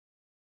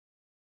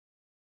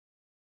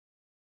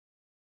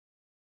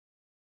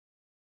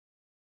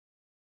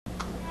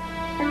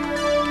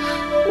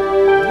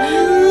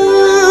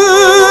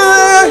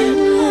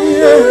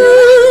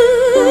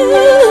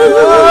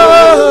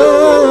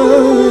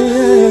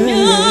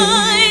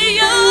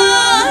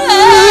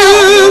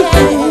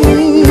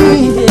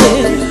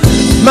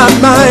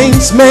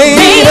it's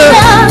made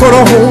up.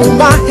 Gonna hold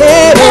my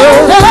head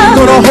up,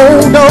 gonna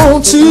hold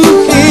on to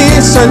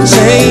his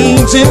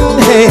unchanging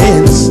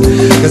hands.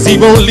 Cause he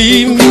won't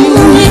leave me,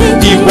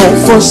 he won't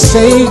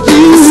forsake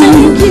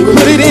you.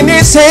 Put it in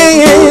his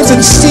hands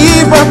and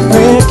see what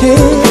prayer can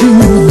do.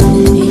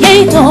 He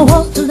ain't gonna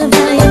walk through the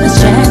valley of the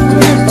shadow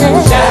of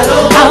death.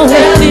 I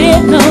will fear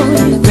no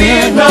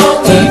evil.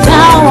 If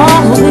thou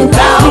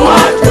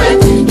art with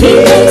me, he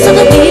thinks of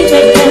the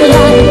people that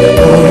life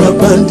more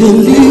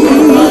abundantly.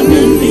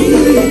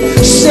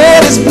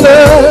 Shed his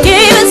blood,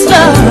 give his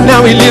love.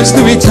 Now he lives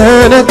through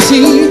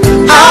eternity.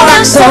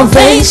 Our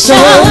salvation,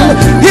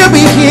 he'll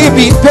be here,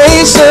 be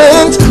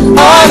patient.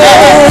 On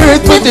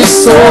earth with his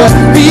sword,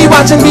 be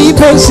watching, be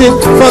patient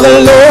for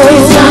the Lord.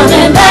 He's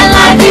coming back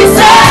like he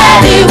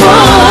said he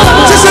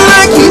would. Just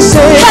like he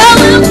said. I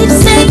will keep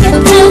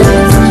singing till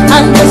it's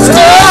understood.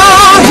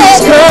 Oh, he's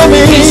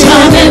coming. He's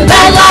coming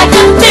back like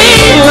a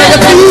thief in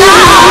the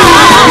night.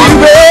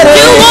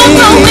 You won't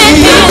know when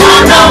he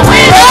won't know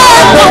when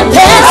won't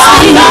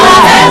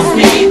pass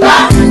me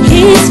by.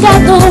 He's got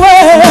the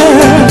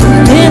world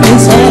in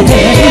his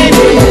hand.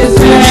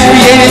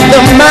 Created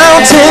the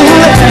mountain,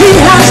 he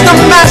has the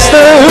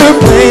master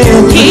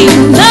plan. He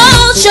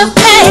knows your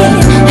pain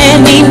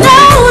and he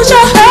knows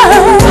your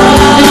hurt.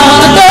 And on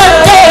the third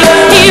day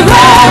he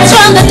rose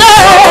from the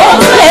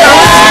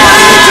dirt.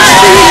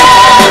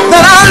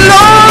 That our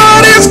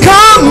Lord is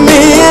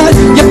coming.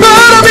 You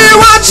better be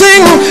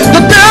watching.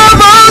 The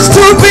devil's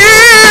too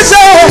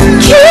busy.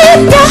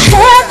 Keep your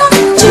head up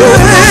to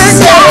the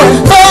sky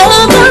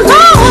for the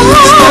Lord.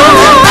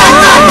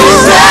 He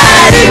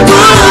said he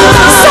would.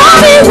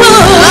 Said he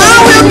would. I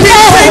will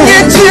keep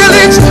singing till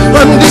it's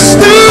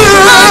understood.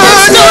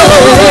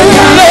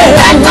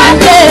 Back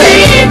like a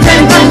thief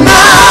in the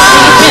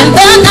night. In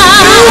the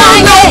night. You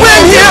won't know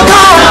when he'll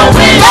come.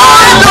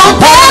 Lord, don't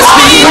pass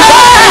me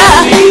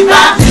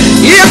by.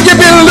 If you've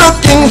been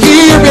looking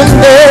here and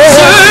there,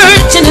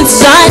 Searching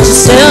inside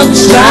yourself,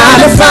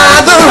 trying to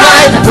find the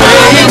right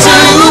way to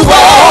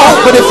walk,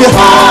 but if you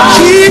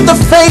keep the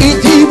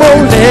faith, he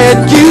won't let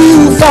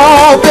you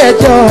fall. Bet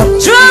your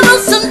trouble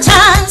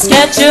sometimes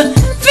catch you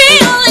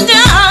feeling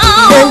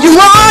down. and you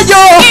are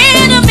your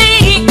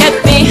Enemy get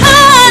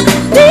behind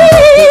me,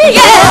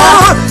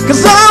 yeah.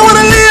 cause I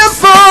wanna live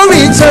for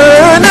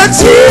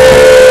eternity.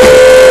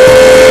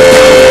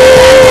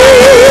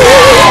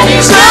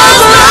 Just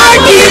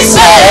like he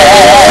said.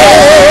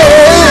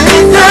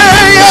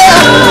 Yeah, yeah.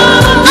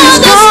 He's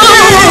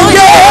coming,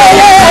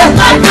 yeah.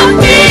 Like a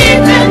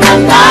thief in the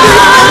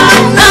night.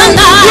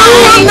 You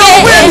will know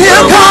when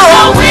he'll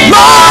come.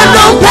 Lord,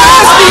 don't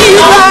pass me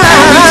by.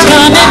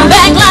 Coming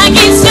back like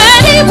he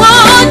said he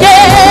would,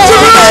 yeah.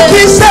 Just like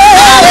he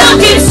said. I'll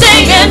keep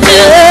singing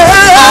till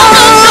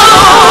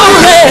all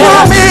the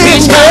story.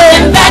 He's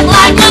coming back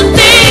like a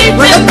thief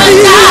in the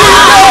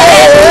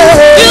night.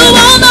 You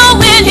won't know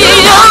when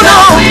he'll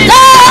come.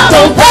 Lord,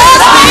 don't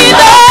pass me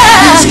by.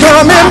 He's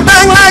coming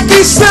back like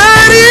he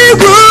said he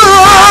would.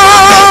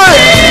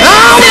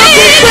 I will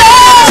keep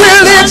singing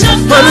till it's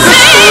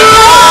understood.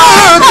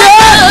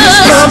 Yeah, he's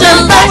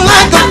coming back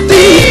like a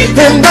thief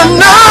in the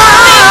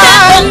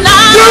night.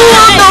 You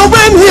won't know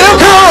when he'll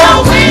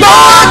come.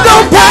 Lord,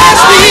 don't pass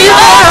me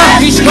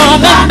by. He's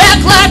coming back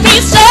like he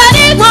said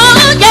he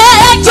would, yeah,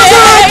 yeah. Just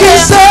like he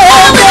said,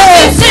 I will yeah.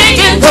 keep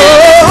singing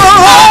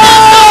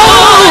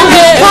Oh,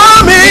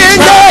 he's coming,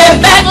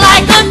 yeah. back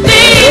like a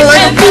thief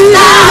Like in a the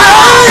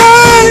night.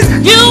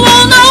 thief. You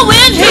won't know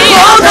when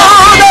he'll Oh, no,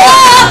 come. no.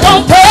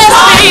 Don't pass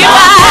me by.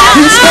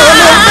 He's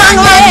coming back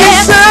like he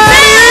said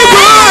he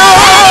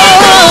would.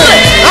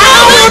 I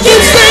will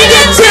keep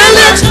singing till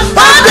it's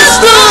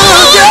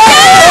understood.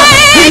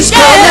 Yeah. He's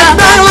coming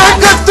back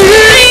like a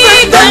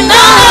thief in the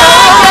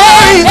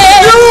night.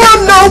 You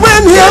won't know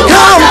when he'll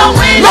come.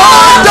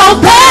 Lord, don't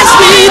pass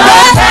me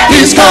by.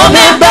 He's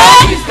coming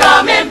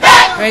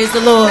back. Praise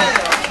the Lord.